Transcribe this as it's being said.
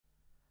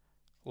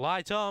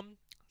Light on,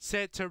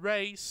 set to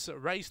race,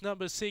 race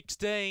number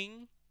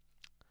 16.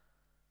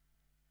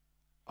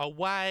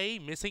 Away,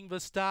 missing the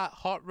start,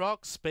 Hot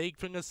Rocks, speed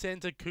from the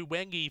centre,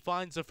 Kuwengi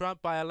finds the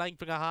front by a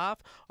length and a half.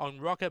 On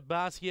Rocket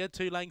Barcia,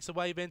 2 lengths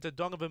away then to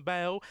Donovan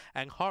Bale,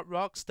 and Hot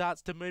Rocks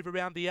starts to move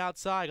around the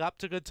outside, up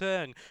to the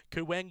turn.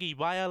 Kuwengi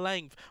by a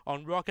length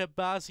on Rocket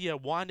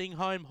Barcia, winding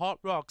home Hot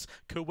Rocks.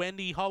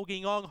 Kuwengi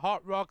holding on,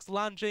 Hot Rocks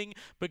lunging,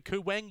 but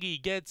Kuwengi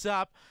gets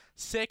up.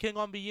 Second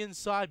on the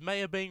inside may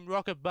have been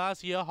Rocket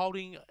Barcia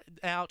holding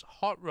out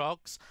Hot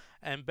Rocks,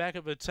 and back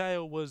at the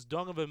tail was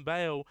Donovan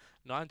Bale,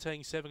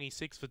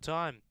 1976 for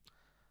time.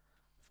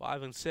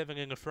 5 and 7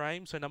 in the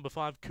frame, so number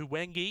 5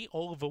 Kuwengi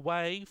all the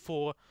way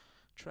for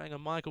trainer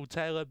Michael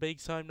Taylor.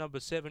 Beaks home number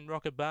 7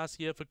 Rocket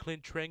Barcia for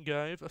Clint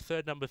Trengove.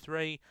 Third number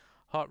 3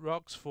 Hot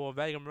Rocks for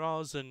Vagan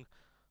Ross, and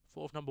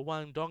fourth number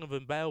 1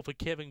 Donovan Bale for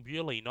Kevin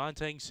Bewley,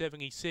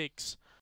 1976.